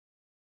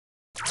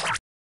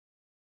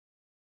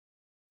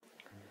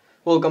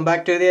Welcome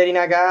back to the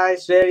arena,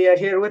 guys. Where we are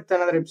here with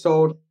another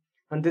episode,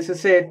 and this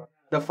is it,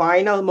 the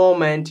final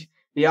moment.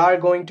 We are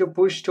going to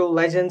push to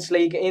Legends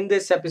League in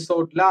this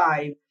episode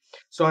live.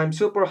 So I'm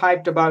super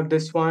hyped about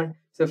this one.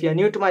 So if you're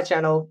new to my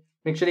channel,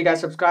 make sure you guys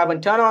subscribe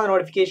and turn on the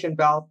notification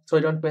bell so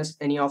you don't miss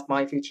any of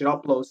my future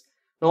uploads.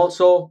 And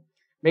also,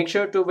 make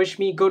sure to wish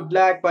me good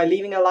luck by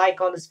leaving a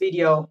like on this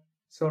video.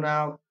 So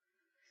now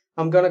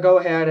I'm gonna go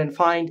ahead and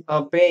find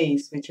a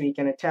base which we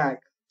can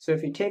attack. So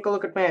if you take a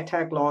look at my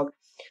attack log,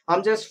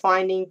 I'm just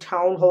finding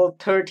Town Hall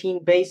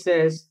 13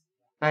 bases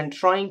and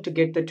trying to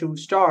get the 2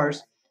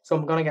 stars. So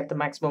I'm gonna get the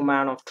maximum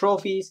amount of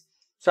trophies.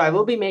 So I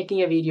will be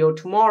making a video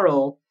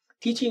tomorrow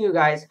teaching you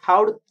guys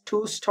how to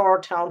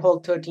 2-star Town Hall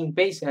 13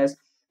 bases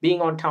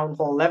being on Town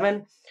Hall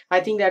 11.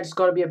 I think that's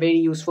gonna be a very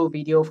useful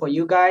video for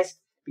you guys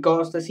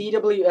because the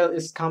CWL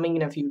is coming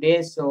in a few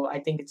days, so I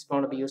think it's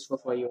gonna be useful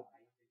for you.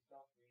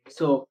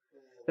 So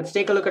let's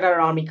take a look at our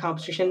army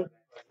composition.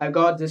 I've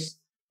got this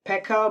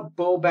P.E.K.K.A.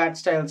 bow bat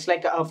style. It's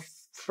like a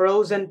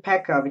frozen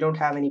P.E.K.K.A. We don't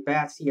have any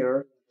bats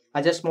here.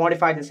 I just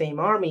modified the same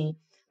army.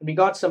 And we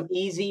got some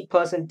easy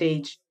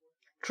percentage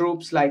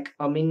troops like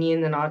a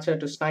minion and archer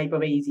to snipe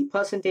away easy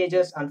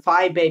percentages, and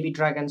 5 baby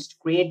dragons to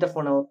create the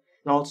funnel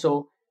and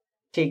also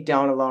take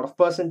down a lot of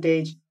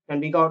percentage.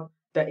 And we got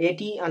the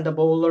 80 and the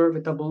bowler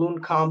with a balloon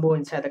combo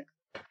inside the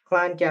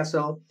clan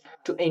castle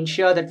to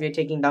ensure that we're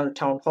taking down the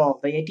town hall.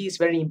 The 80 is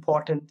very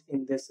important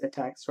in this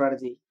attack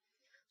strategy.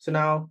 So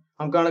now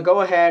I'm gonna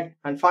go ahead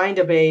and find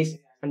a base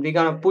and we're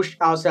gonna push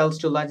ourselves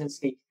to Legends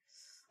League.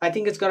 I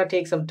think it's gonna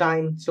take some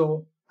time,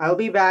 so I'll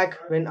be back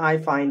when I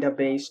find a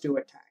base to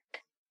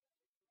attack.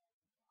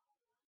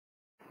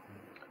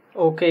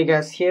 Okay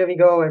guys, here we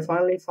go. I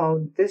finally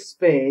found this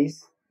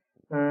base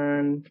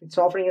and it's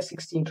offering us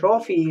 16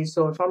 trophies.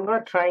 So if I'm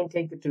gonna try and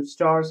take the 2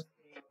 stars,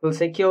 we'll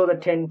secure the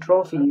 10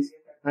 trophies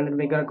and then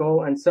we're gonna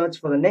go and search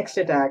for the next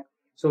attack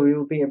so we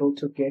will be able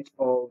to get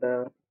all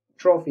the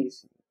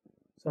trophies.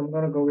 So I'm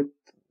gonna go with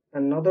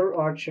another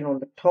archer on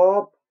the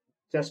top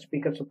just to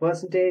pick up some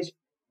percentage.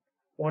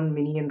 One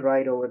minion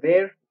right over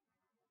there.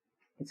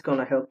 It's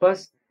gonna help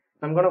us.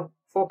 I'm gonna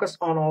focus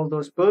on all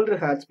those builder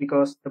huts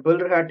because the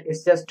builder hut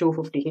is just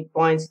 250 hit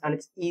points and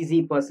it's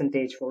easy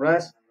percentage for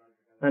us,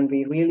 and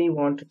we really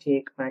want to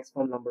take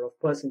maximum number of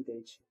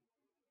percentage.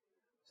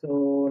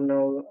 So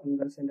now I'm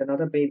gonna send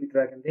another baby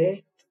dragon there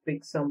to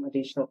pick some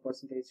additional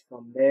percentage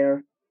from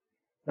there.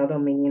 Another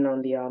minion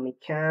on the army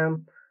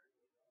camp.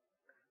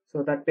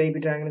 So that baby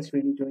dragon is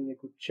really doing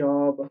a good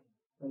job.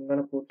 I'm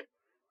gonna put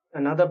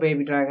another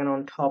baby dragon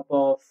on top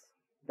of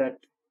that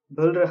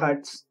builder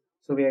huts,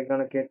 so we are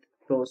gonna get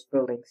those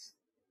buildings.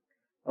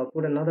 I'll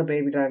put another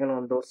baby dragon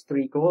on those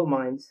 3 gold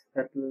mines.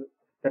 That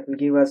will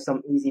give us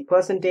some easy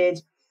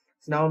percentage.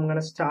 So now I'm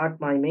gonna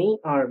start my main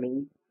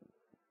army.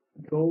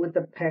 Go with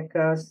the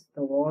P.E.K.K.A.s,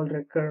 the Wall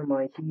Wrecker,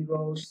 my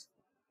heroes,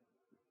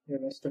 the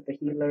rest of the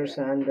healers,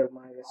 and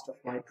my rest of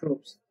my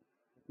troops.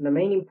 And the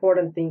main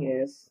important thing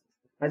is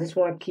I just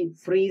want to keep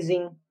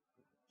freezing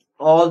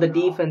all the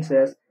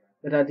defenses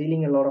that are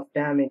dealing a lot of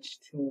damage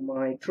to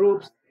my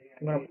troops.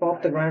 I'm gonna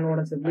pop the Grand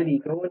Warden's ability,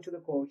 go into the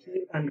core,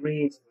 heal and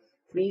rage,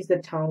 freeze the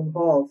town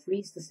hall,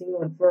 freeze the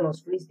single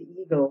infernos, freeze the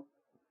eagle,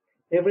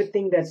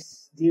 everything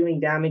that's dealing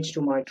damage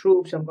to my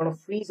troops. I'm gonna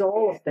freeze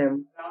all of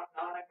them.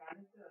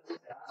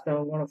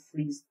 So I'm gonna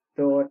freeze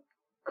the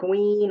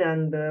queen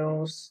and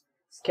those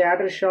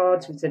scatter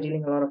shots which are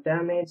dealing a lot of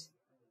damage.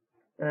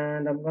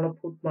 And I'm gonna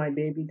put my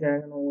baby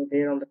dragon over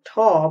there on the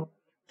top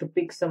to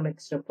pick some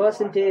extra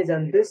percentage,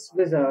 and this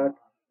wizard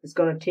is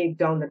gonna take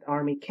down that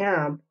army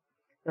camp,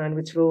 and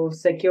which will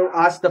secure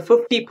us the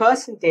 50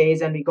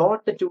 percentage, and we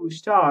got the 2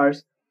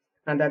 stars,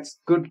 and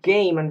that's good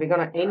game, and we're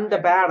gonna end the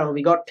battle.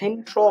 We got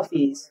 10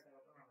 trophies.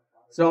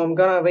 So I'm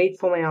gonna wait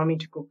for my army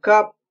to cook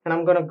up, and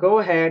I'm gonna go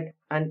ahead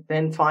and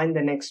then find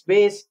the next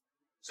base.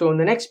 So in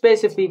the next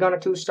base, if we're gonna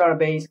 2-star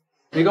base,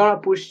 we're gonna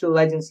push to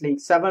Legends League,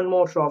 7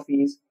 more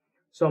trophies.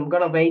 So I'm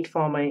gonna wait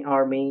for my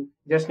army.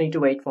 Just need to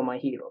wait for my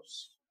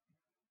heroes.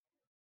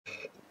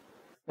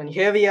 And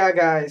here we are,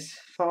 guys.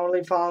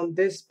 Finally found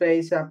this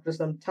base after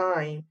some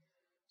time.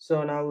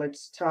 So now let's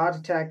start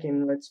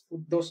attacking. Let's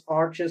put those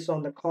archers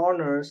on the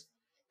corners.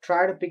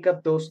 Try to pick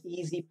up those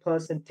easy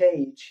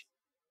percentage.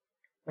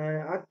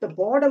 At the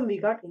bottom, we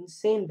got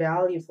insane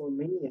value for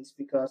minions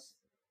because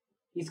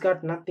he's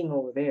got nothing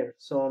over there.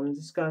 So I'm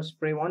just gonna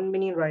spray 1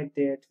 minion right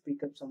there to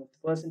pick up some of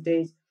the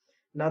percentage.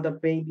 Another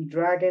baby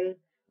dragon.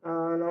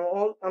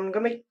 Now I'm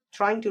gonna be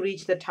trying to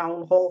reach the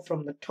town hall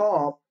from the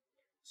top.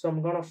 So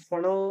I'm gonna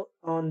funnel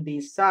on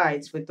these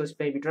sides with those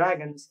baby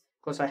dragons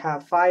because I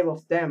have 5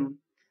 of them.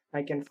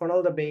 I can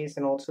funnel the base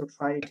and also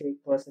try to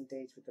take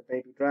percentage with the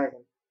baby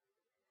dragon.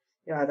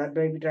 Yeah, that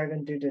baby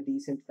dragon did a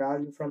decent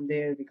value from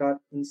there. We got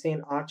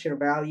insane archer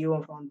value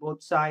on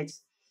both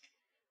sides.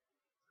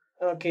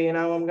 Okay,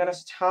 now I'm gonna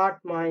start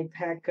my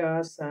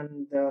P.E.K.K.A.s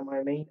and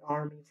my main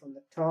army from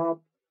the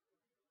top.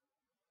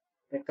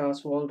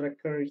 P.E.K.K.A.s, Wall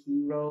Wrecker,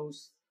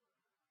 heroes,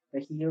 the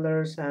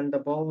healers, and the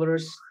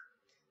bowlers.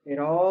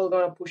 They're all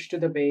gonna push to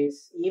the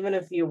base. Even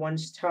if you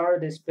 1-star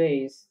this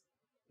base,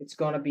 it's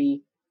gonna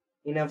be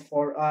enough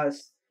for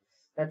us.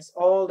 That's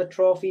all the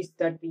trophies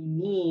that we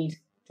need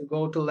to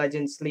go to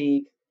Legends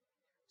League.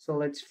 So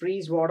let's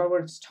freeze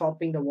whatever is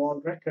stopping the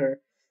Wall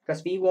Wrecker,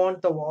 because we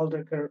want the Wall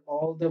Wrecker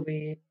all the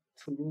way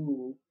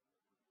through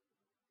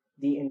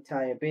the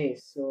entire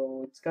base.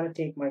 So it's gonna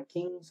take my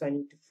king, so I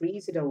need to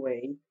freeze it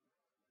away.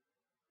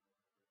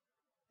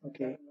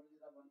 Okay,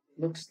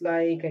 looks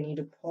like I need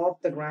to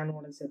pop the Grand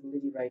Warden's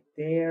ability right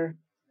there.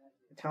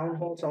 The Town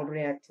Hall's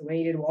already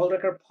activated. Wall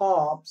Wrecker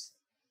pops.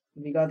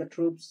 We got the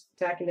troops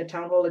attacking the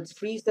Town Hall. Let's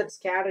freeze that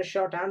scatter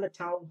shot and the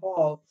Town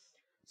Hall.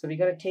 So we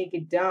gotta take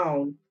it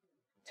down.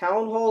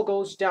 Town Hall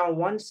goes down.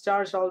 1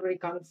 star is already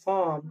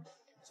confirmed.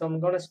 So I'm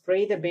gonna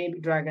spray the baby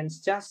dragons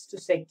just to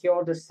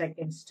secure the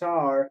 2nd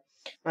star.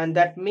 And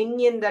that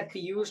minion that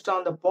we used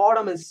on the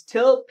bottom is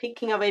still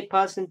picking away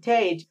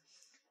percentage.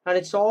 And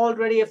it's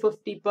already a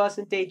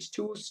 50%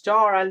 2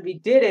 star. And we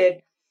did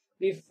it.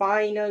 We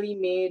finally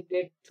made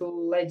it to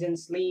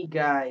Legends League,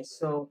 guys.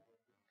 So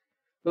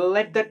we'll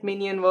let that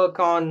minion work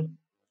on.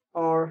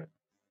 Or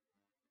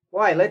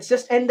why? Let's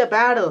just end the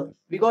battle.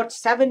 We got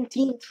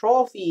 17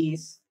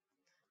 trophies,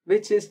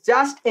 which is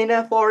just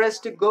enough for us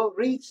to go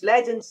reach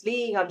Legends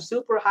League. I'm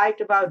super hyped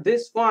about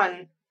this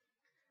one.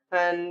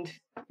 And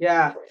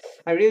yeah,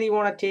 I really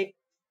want to take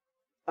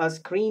a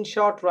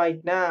screenshot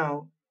right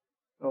now.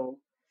 Oh,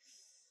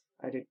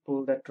 I did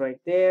pull that right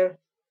there.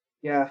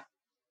 Yeah.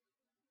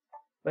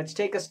 Let's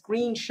take a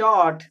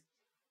screenshot.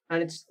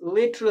 And it's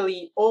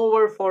literally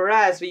over for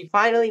us. We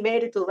finally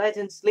made it to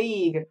Legends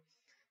League.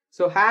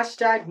 So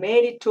hashtag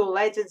made it to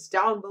Legends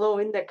down below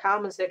in the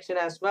comment section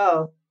as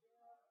well.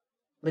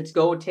 Let's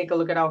go take a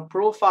look at our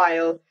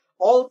profile.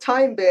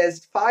 All-time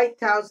best,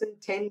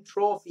 5,010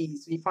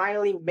 trophies. We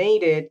finally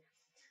made it.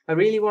 I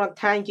really want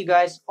to thank you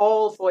guys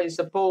all for your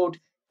support,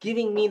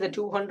 giving me the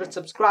 200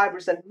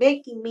 subscribers and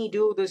making me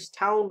do this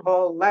Town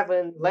Hall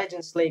 11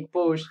 Legends League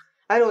push.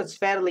 I know it's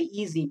fairly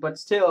easy, but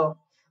still,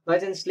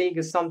 Legends League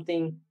is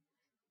something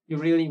you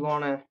really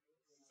want to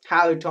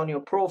have it on your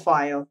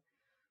profile.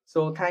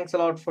 So thanks a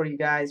lot for you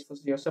guys for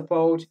your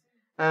support.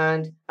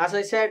 And as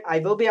I said, I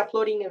will be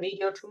uploading a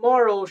video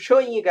tomorrow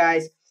showing you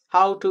guys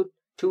how to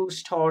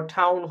 2-star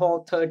Town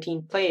Hall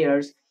 13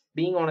 players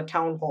being on a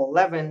Town Hall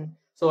 11.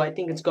 So I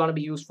think it's going to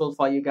be useful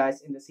for you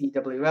guys in the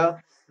CWL.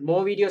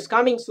 More videos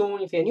coming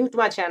soon. If you're new to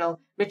my channel,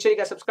 make sure you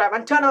guys subscribe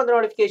and turn on the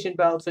notification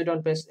bell so you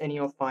don't miss any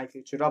of my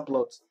future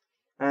uploads.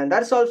 And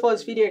that's all for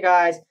this video,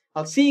 guys.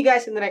 I'll see you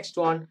guys in the next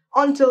one.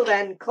 Until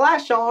then,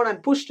 clash on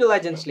and push to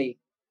Legends League.